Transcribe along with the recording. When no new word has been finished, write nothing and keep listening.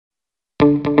Hello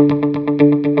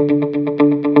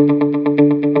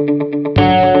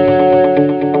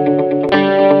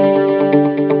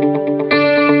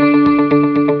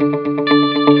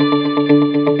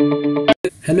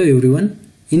everyone,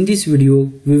 in this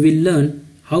video we will learn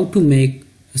how to make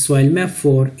a soil map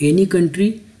for any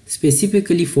country,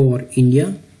 specifically for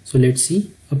India. So let's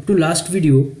see. Up to last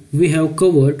video we have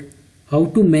covered how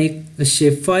to make a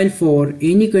shapefile for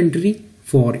any country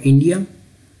for India.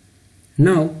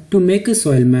 Now to make a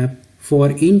soil map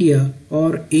for India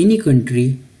or any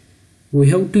country, we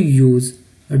have to use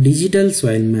a digital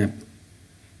soil map.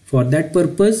 For that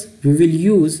purpose we will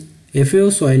use FAO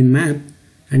soil map,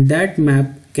 and that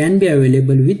map can be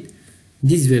available with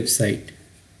this website,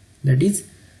 that is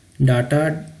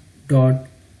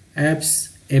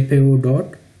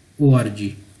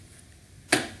data.appsfao.org.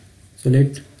 So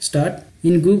let's start.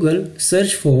 In Google,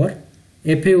 search for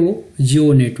FAO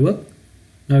Geo Network.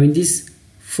 Now in this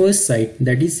first site,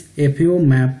 that is FAO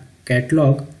map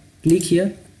catalog, click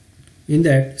here. In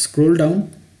that, scroll down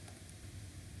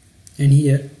and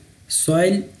here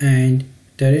soil and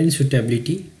terrain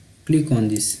suitability, click on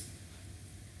this.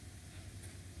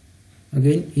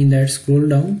 Again in that, scroll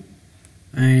down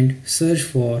and search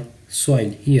for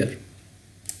soil here.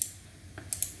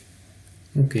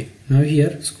 Okay, now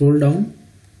here scroll down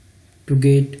to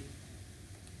get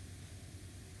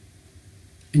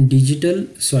digital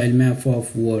soil map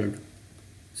of world.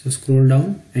 So scroll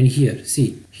down and here,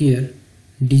 see here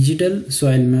digital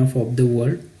soil map of the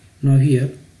world. Now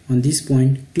here on this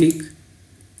point click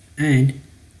and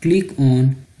click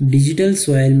on digital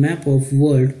soil map of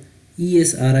world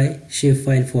ESRI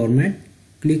shapefile format.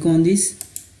 Click on this.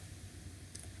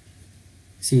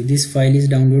 See, this file is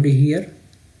downloaded here,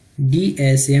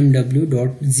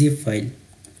 dsmw.zip file.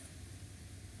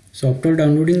 So after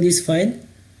downloading this file,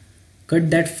 cut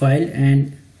that file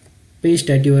and paste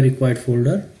at your required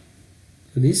folder.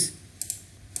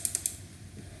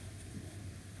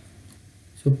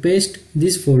 So paste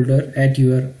this folder at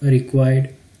your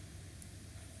required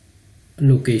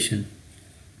location.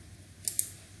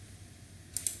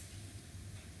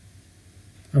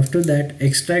 After that,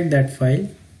 extract that file.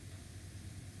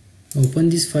 Open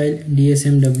this file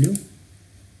dsmw.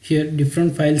 Here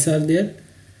different files are there,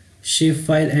 shape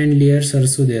file and layers are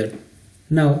also there.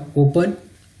 Now open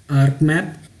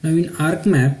ArcMap. Now in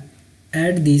ArcMap,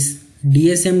 add this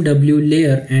dsmw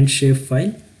layer and shape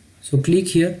file. So click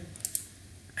here,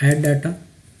 add data,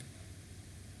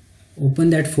 open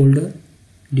that folder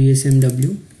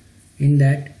dsmw. In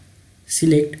that,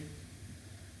 select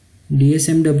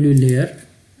dsmw layer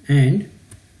and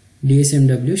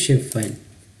dsmw shapefile,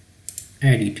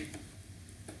 add it.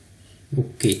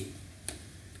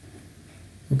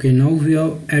 Okay, now we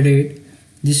have added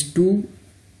these two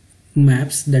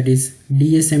maps, that is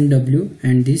dsmw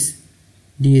and this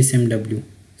dsmw.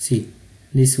 See,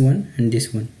 this one and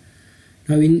this one.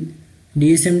 Now in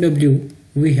dsmw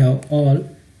we have all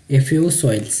FAO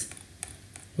soils.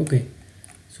 Okay,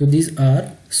 so these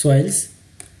are soils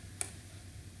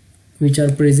which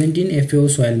are present in FAO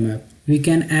soil map. We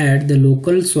can add the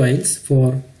local soils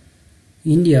for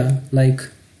India like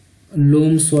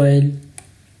loam soil,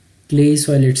 clay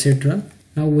soil, etc.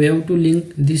 Now we have to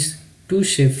link these two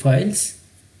shape files.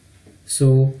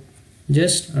 So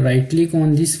just right click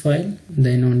on this file,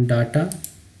 then on data,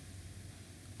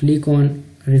 click on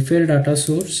refer data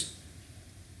source,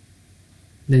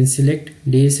 then select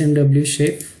dsmw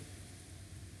shape,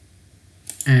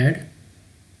 add.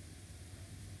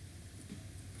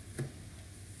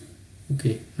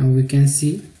 Okay, now we can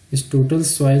see these total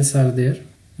soils are there.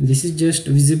 This is just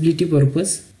visibility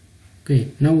purpose. Okay,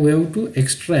 now we have to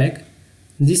extract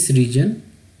this region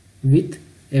with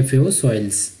FAO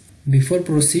soils. Before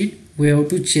proceed, we have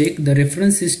to check the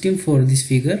reference system for this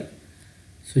figure.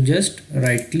 So just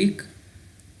right click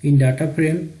in data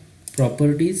frame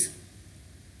properties.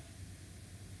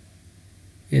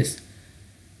 Yes,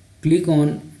 click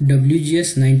on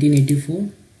WGS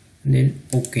 1984, then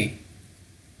OK.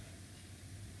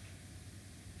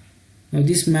 Now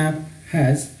this map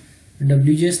has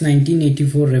WGS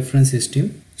 1984 reference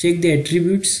system. Check the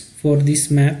attributes for this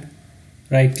map.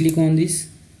 Right click on this,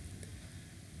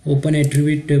 open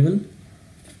attribute table.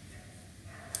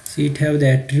 See, it have the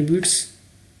attributes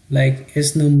like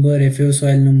S number, FAO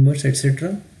soil numbers,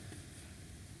 etc.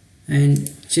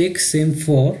 And check same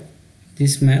for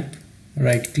this map.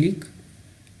 Right click,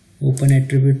 open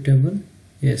attribute table.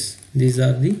 Yes, these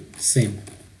are the same.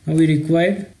 Now we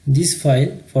required this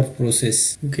file for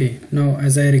process. Okay, now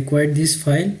as I required this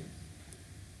file,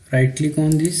 right click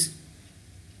on this,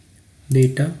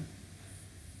 data,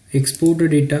 export the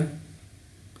data,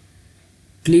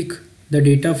 click the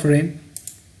data frame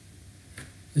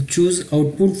choose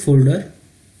output folder.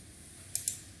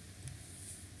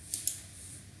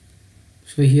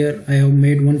 So here I have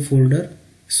made one folder,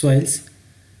 soils.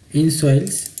 In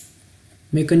soils,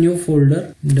 make a new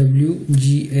folder,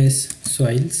 WGS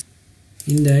soils.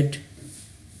 In that,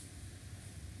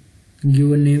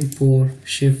 give a name for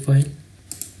shapefile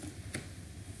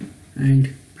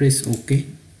and press OK.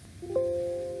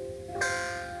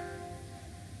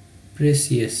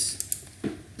 Press yes.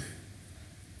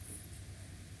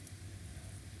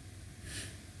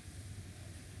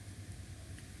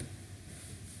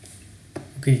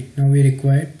 Okay, now we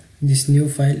require this new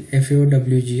file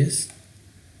FAO.wgs.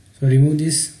 So remove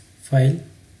this file,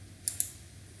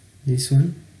 this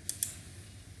one,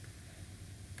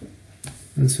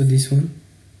 also this one.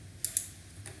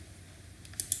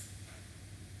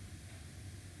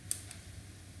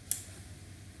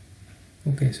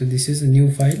 Okay, so this is a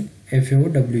new file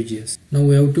FAO.wgs. Now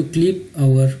we have to clip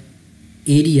our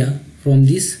area from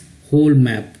this whole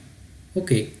map.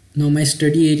 Okay, now my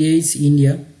study area is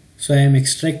India, so I am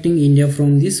extracting India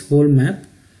from this whole map.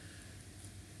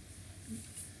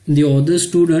 The other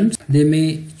students, they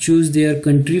may choose their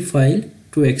country file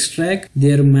to extract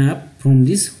their map from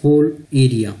this whole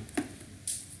area.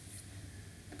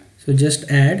 So just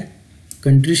add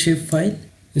country shapefile,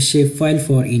 a shapefile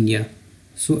for India.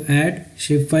 So add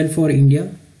shapefile for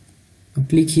India,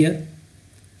 click here,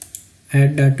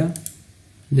 add data,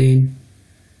 then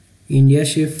India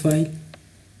shapefile,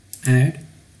 add.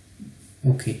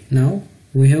 Okay, now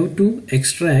we have to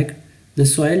extract the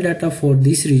soil data for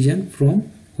this region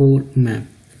from whole map.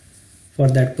 For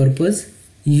that purpose,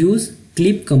 use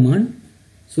clip command.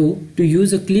 So to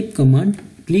use a clip command,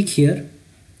 click here,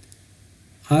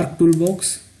 arc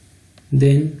toolbox,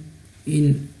 then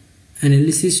in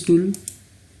analysis tool,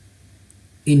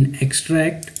 in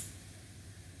extract,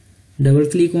 double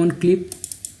click on clip.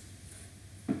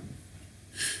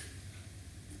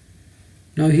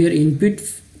 Now here input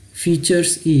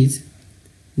features is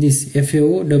this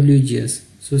FAO.wgs.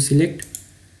 So select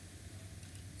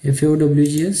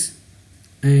FAO.wgs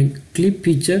and clip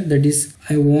feature, that is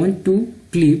I want to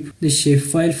clip the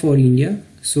shapefile for India.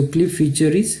 So clip feature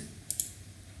is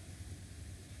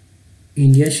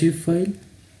India shapefile.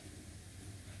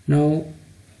 Now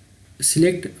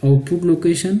select output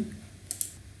location.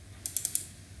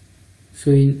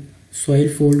 So in soil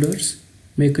folders,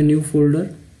 make a new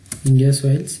folder, India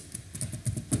soils.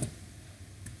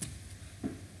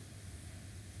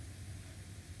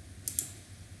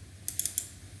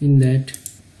 In that,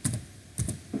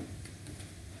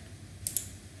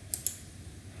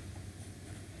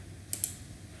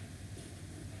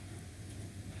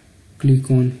 click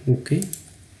on OK.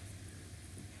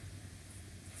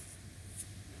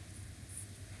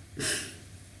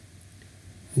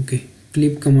 Okay,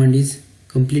 clip command is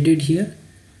completed here,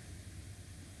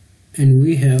 and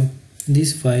we have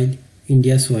this file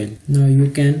India soil. Now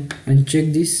you can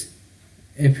uncheck this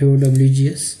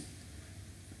FAO.wgs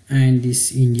and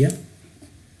this India.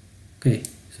 Okay,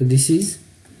 so this is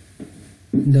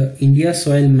the India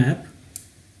soil map,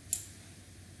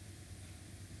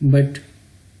 but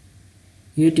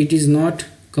yet it is not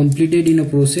completed in a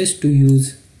process to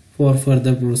use for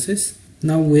further process.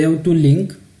 Now we have to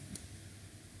link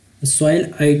a soil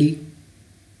ID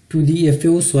to the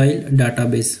FAO soil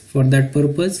database. For that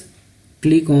purpose,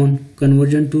 click on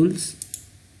conversion tools,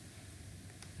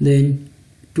 then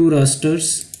to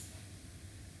rasters,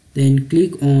 then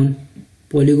click on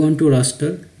polygon to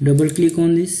raster, double click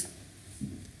on this.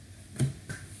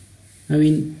 Now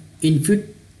in input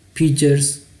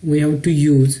features, we have to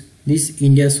use this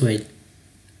India soil.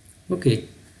 Okay,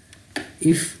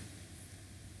 if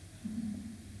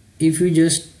we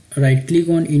just right click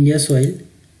on India soil,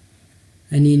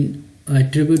 and in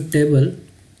attribute table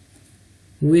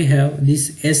we have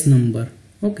this S number.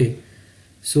 Okay,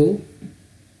 so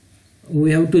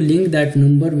we have to link that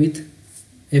number with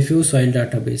FAO soil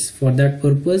database. For that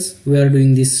purpose, we are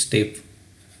doing this step.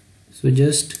 So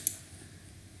just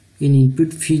in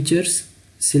input features,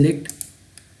 select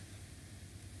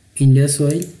India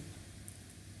soil,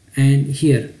 and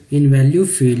here in value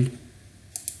field,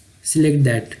 select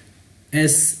that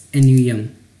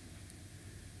SNUM.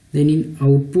 Then in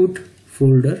output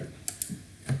folder,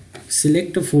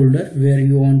 select a folder where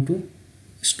you want to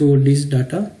store this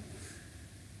data.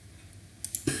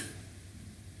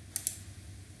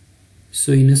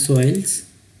 So in a soils,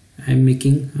 I am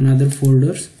making another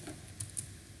folders,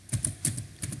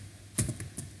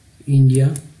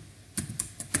 India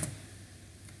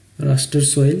raster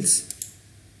soils.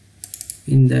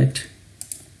 In that,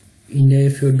 India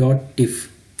FAO.tif,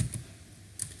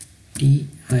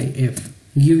 TIF.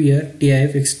 Give here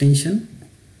TIF extension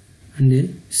and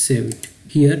then save it.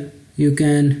 Here you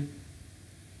can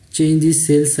change this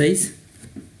cell size,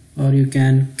 or you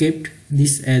can keep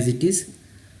this as it is.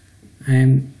 I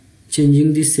am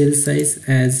changing the cell size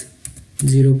as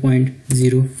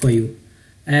 0.05.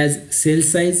 As cell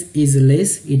size is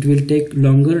less, it will take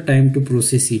longer time to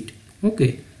process it.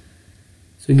 Okay,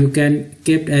 so you can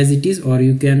keep as it is, or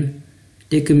you can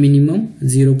take a minimum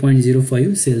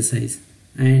 0.05 cell size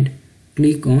and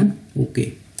click on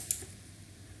OK.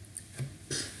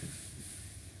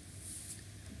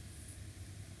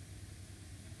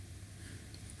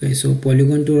 Okay, so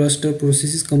polygon to raster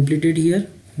process is completed here.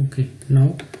 Okay,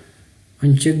 now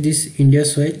uncheck this India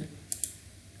soil.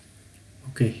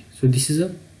 Okay, so this is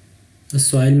a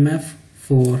soil map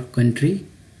for country.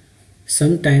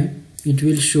 Sometime it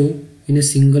will show in a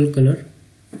single color.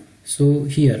 So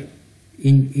here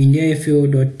in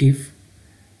indiafao.tif,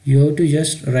 you have to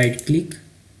just right click.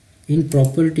 In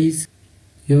properties,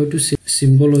 you have to say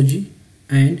symbology,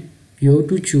 and you have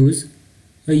to choose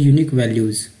a unique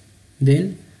values.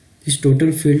 Then these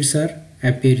total fields are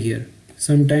appear here.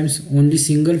 Sometimes only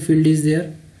single field is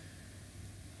there,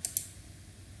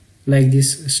 like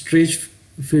this stretch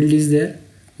field is there,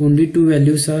 only two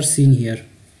values are seen here.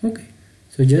 Okay,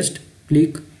 so just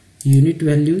click unique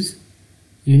values,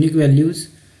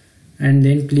 and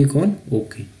then click on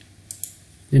OK.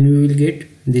 Then we will get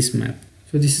this map.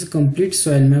 So this is complete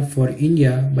soil map for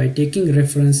India by taking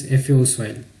reference FAO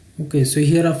soil. Okay, so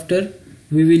hereafter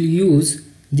we will use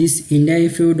this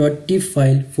indiafao.tif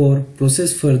file for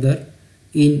process further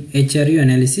in HRU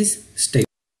analysis step.